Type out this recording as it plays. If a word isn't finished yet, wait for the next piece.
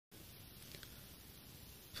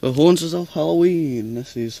So Haunters of Halloween,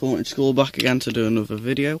 this is Haunted School back again to do another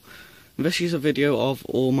video. This is a video of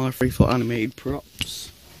all my 3-foot animated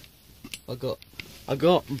props. I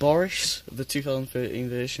got Boris, the 2013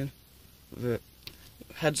 version, the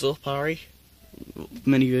Heads Up Harry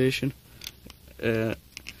mini version,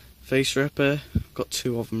 Face Ripper, got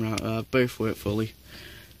 2 of them right there, both work fully.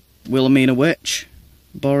 Wilhelmina Witch,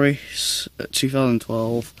 Boris,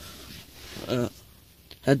 2012,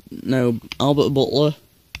 Albert Butler,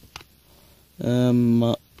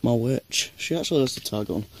 my witch. She actually has the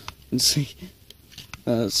tag on. You can see.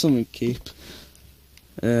 Something to keep.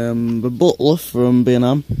 The Butler from B&M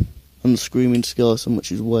and the Screaming Skeleton,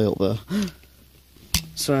 which is way up there.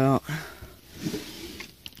 So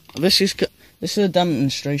this is a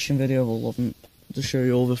demonstration video of 11 to show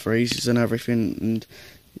you all the phrases and everything, and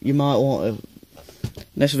you might want to.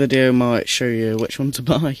 This video might show you which one to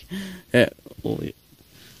buy.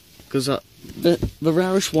 Because the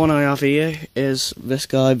rarest one I have here is this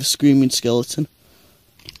guy, the Screaming Skeleton.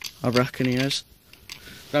 I reckon he is.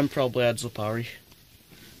 Then probably Heads Up Harry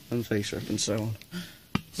and Face Rip and so on.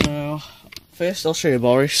 So first I'll show you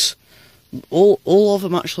Boris. All of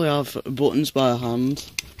them actually have buttons by hand,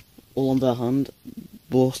 all on their hand,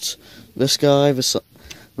 but this guy, the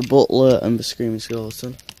Butler and the Screaming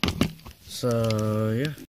Skeleton. So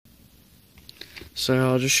yeah. So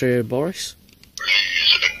I'll just show you Boris.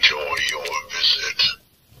 Please enjoy your visit.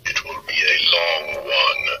 It will be a long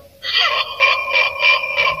one.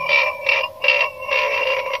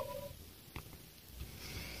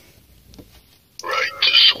 Right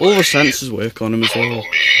this way. All the sensors work on him as well. Follow me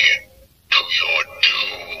to your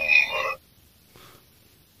doom.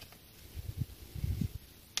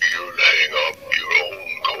 You'll hang up your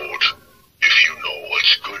own coat if you know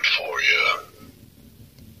what's good for you.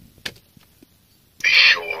 Be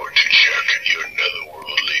sure to check your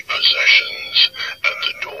netherworldly possessions at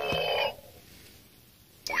the door.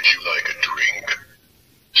 Would you like a drink?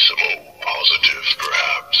 Some O-positive,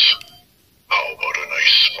 perhaps? How about a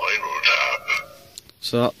nice spinal tap?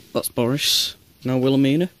 So that's Boris. Now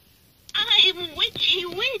Wilhelmina. I'm Witchy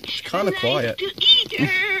Witch. Kinda quiet. Nice to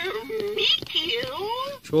meet you.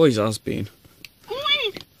 She always has been.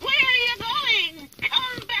 Wait, where are you going?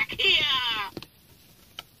 Come back here.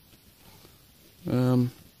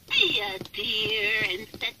 Be a dear and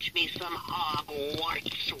fetch me some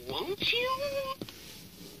Hogwarts, won't you?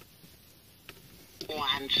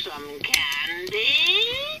 Want some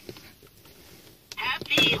candy?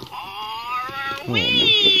 Happy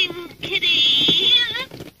Halloween, kiddies!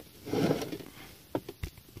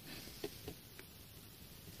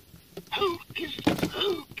 Hocus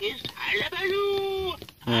pocus, hullabaloo!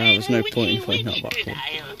 There's no point in playing that back one.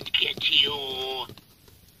 I'll get you.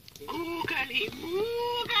 Googly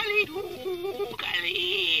moogly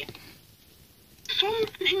doogly.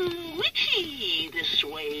 Something witchy this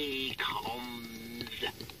way comes.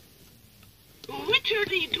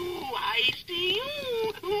 Witchery-do, I see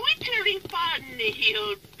you. Witchery fun,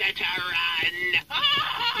 you'd better run.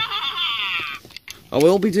 I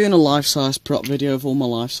will be doing a life-size prop video of all my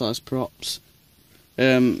life-size props.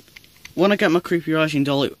 When I get my Creepy Rising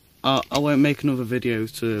doll, I won't make another video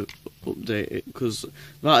to update it, because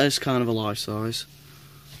that is kind of a life-size.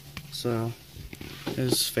 So,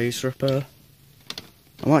 here's Face Ripper.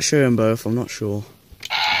 I might show them both, I'm not sure.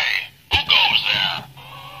 Hey, who goes there?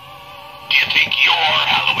 Do you think your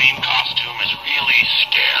Halloween costume is really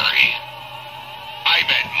scary? I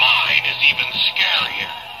bet mine is even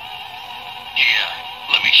scarier. Here,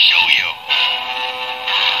 let me show you.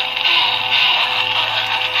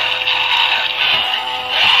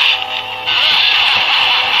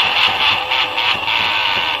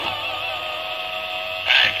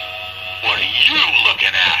 Hey, what are you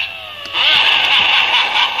looking at?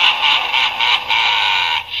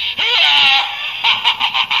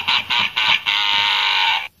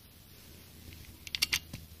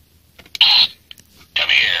 Come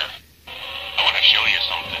here. I want to show you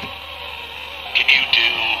something. Can you do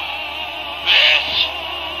this?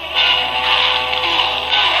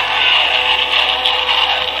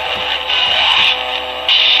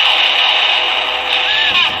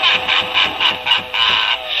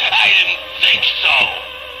 I didn't think so.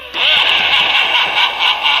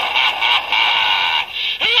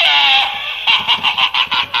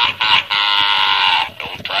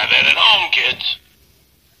 Don't try that at home, kids.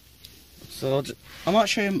 So I'll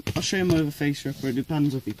show him over Face Ripper. It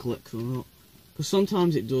depends if he clicks or not. Because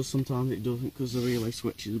sometimes it does, sometimes it doesn't, because the relay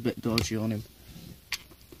switch is a bit dodgy on him.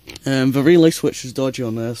 The relay switch is dodgy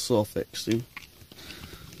on there, so I fixed him.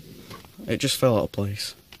 It just fell out of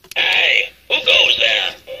place. Hey, who goes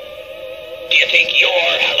there? Do you think your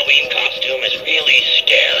Halloween costume is really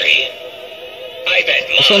scary? I bet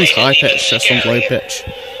This mine one's high is even pitch, this one's low scarier. pitch.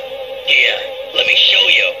 Here, let me show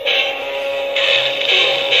you.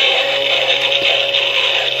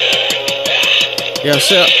 Yeah,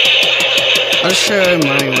 so I'll just show him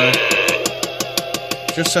anyway.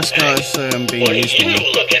 Just this guy's being What are used you more.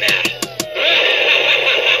 looking at?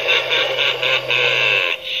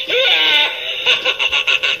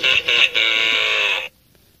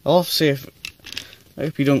 I'll have to see if. I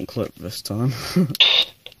hope you don't clip this time. Come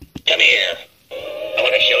here. I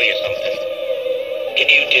want to show you something. Can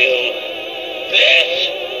you do this?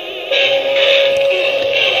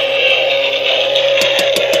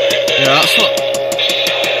 Yeah, that's what.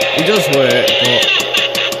 He does work, but.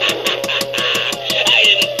 I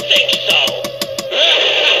didn't think so.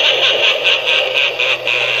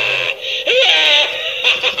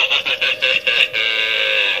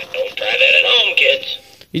 Don't try that at home, kids.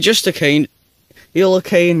 He'll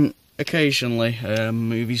occasionally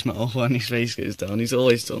move his mouth when his face goes down. He's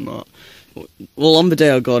always done that. Well, on the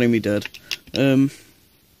day I got him, he did.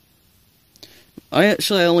 I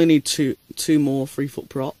actually only need two more 3-foot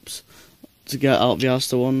props to get out the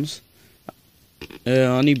Asda ones.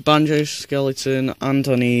 I need Banjo Skeleton and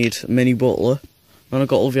I need Mini Butler. And I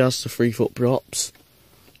got all the Asda 3-foot props.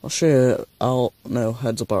 I'll show you how. No,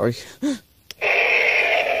 heads up, Barry.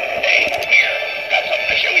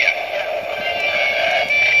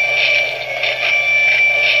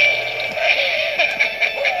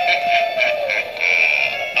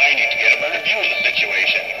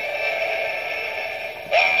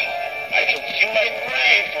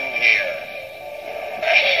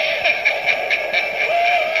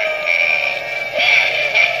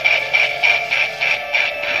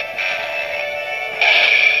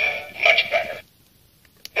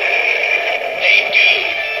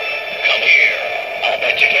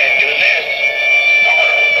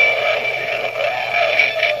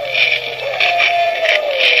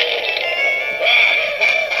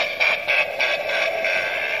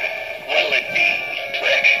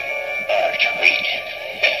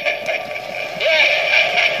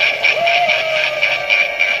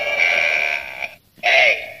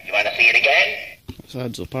 So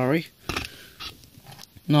heads up, Harry.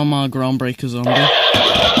 Now my Groundbreaker zombie.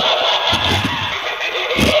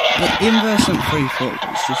 But the inverse 3-foot,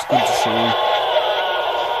 it's just good to show you.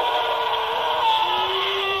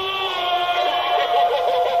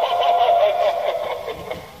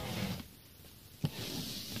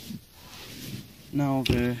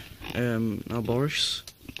 Now Boris.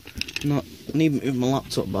 I need to move my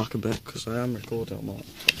laptop back a bit because I am recording on my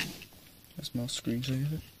laptop. That's my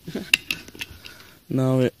screensaver.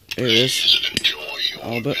 Now it is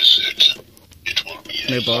Albert.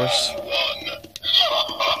 No, Boris.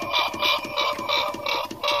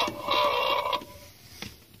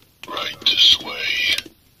 Right this way.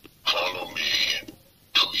 Follow me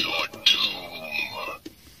to your doom.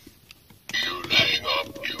 You'll hang up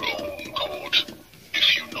your own coat if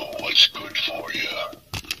you know what's good for you.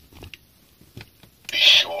 Be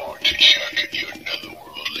sure to check your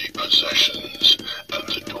netherworldly possessions at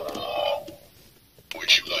the door.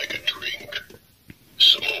 Would you like a drink?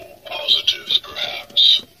 Some old positives,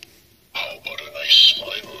 perhaps? How about a nice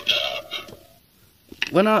spinal tap?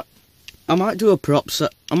 When I might do a prop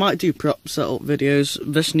set. I might do prop setup videos.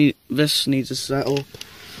 This needs a setup.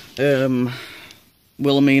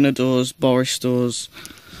 Wilhelmina does. Boris does.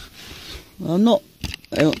 Not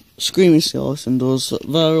Screaming Skeleton does.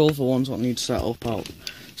 They're all the ones that need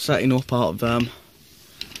setting up out of them.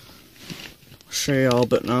 I'll show you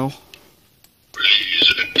Albert now.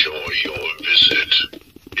 Please enjoy your visit.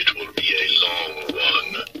 It will be a long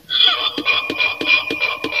one.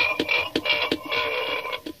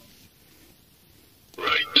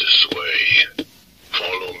 Right this way.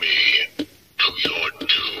 Follow me to your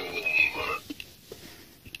doom.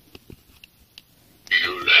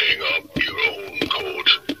 You'll hang up your own coat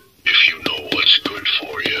if you know what's good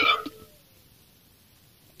for you.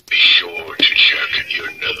 Be sure to check your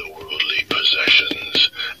netherworldly possessions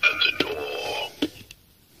at the door.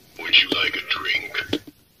 Would you like a drink?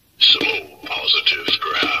 Some old positives,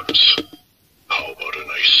 perhaps? How about a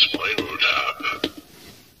nice spinal tap?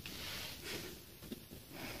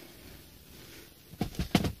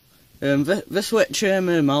 This witch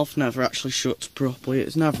my mouth never actually shuts properly.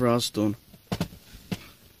 It never has done.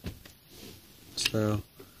 So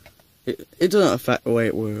it doesn't affect the way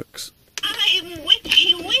it works. I'm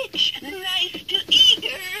Witchy Witch. Nice to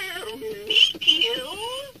meet you.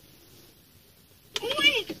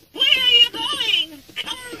 Wait, where are you going?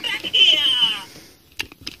 Come back here.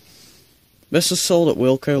 This was sold at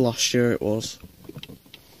Wilco last year. It was.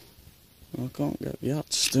 I can't get the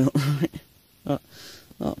ads still right.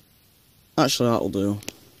 Actually, that'll do.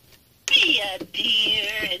 Be a dear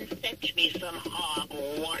and fetch me some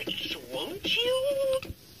Hogwarts, won't you?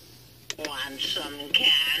 Want some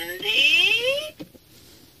candy?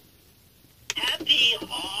 Happy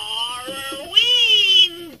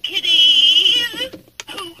Halloween, kiddies!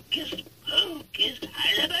 Hocus pocus,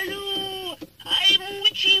 hullabaloo! I'm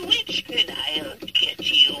Witchy Witch and I'll get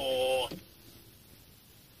you.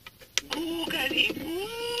 Googly,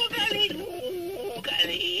 googly,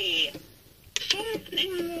 googly.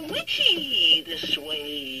 Something witchy this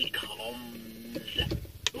way comes.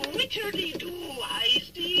 Witchery-do, I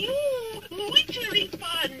see you. Witchery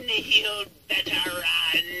fun, you'd better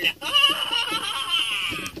run.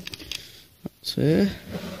 That's it.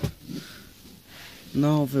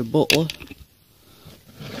 Now the butler.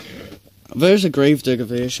 There's a Gravedigger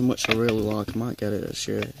version which I really like. I might get it this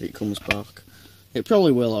year if it comes back. It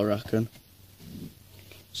probably will, I reckon.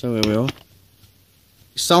 So here we are.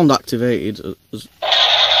 Sound activated.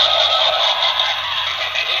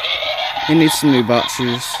 He needs some new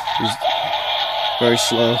batteries. He's very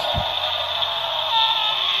slow.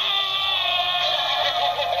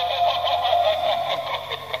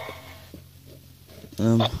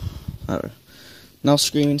 Now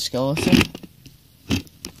Screaming Skeleton.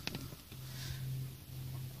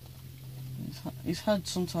 His head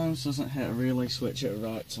sometimes doesn't hit a relay switch at the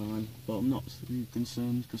right time, but I'm not too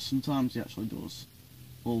concerned because sometimes he actually does.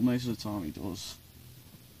 Well, most of the time he does.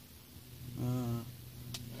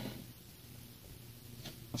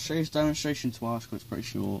 I'll show you his demonstration twice because it's pretty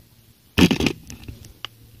short.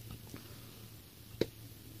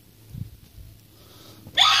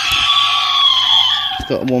 He's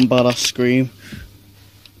got one badass scream.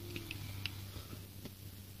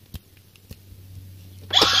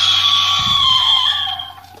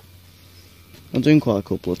 I'm doing quite a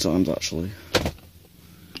couple of times actually,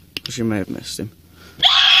 because you may have missed him.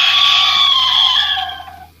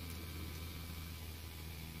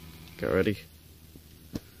 Get ready.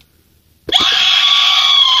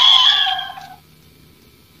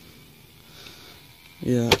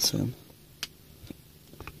 Yeah, that's him.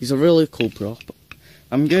 He's a really cool prop.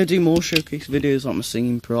 I'm gonna do more showcase videos like my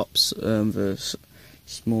singing props, the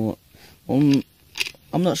small one.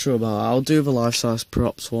 I'm not sure about that. I'll do the life-size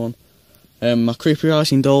props one. My creepy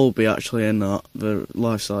writing doll will be actually in that, the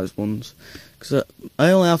life-size ones. Because I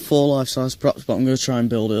only have 4 life-size props, but I'm going to try and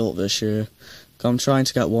build it up this year. I'm trying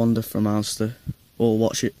to get Wanda from Asda. Or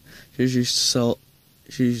what she used to sell.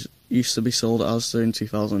 She used to be sold at Asda in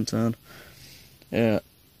 2010. Yeah,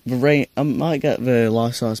 I might get the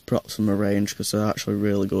life-size props from the range because they're actually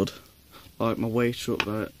really good. Like my waiter up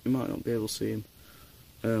there, you might not be able to see him.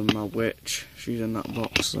 My witch, she's in that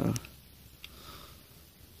box there.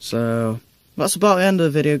 So that's about the end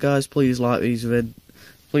of the video, guys. Please like these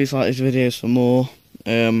videos for more.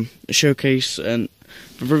 The showcase and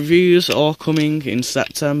the reviews are coming in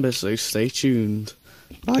September, so stay tuned.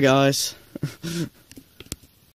 Bye, guys.